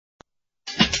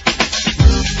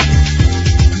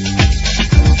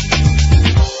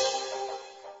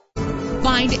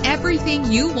everything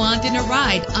you want in a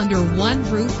ride under one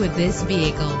roof with this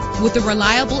vehicle. With a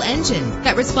reliable engine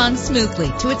that responds smoothly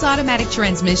to its automatic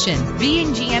transmission.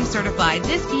 Being GM certified,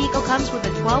 this vehicle comes with a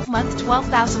 12-month,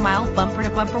 12,000-mile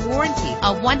bumper-to-bumper warranty,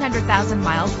 a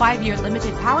 100,000-mile 5-year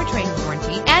limited powertrain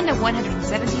warranty, and a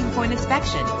 117-point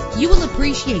inspection. You will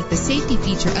appreciate the safety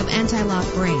feature of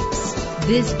anti-lock brakes.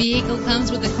 This vehicle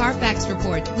comes with a Carfax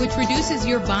report, which reduces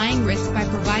your buying risk by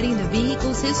providing the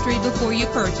vehicle's history before you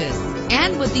purchase.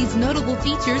 And with these notable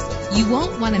features, you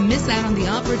won't want to miss out on the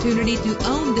opportunity to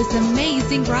own this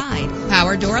amazing ride.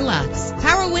 Power door locks,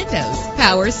 power windows,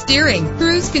 power steering,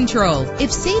 cruise control.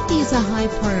 If safety is a high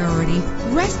priority,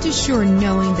 rest assured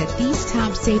knowing that these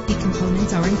top safety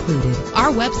components are included.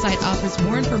 Our website offers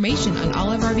more information on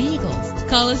all of our vehicles.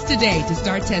 Call us today to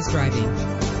start test driving.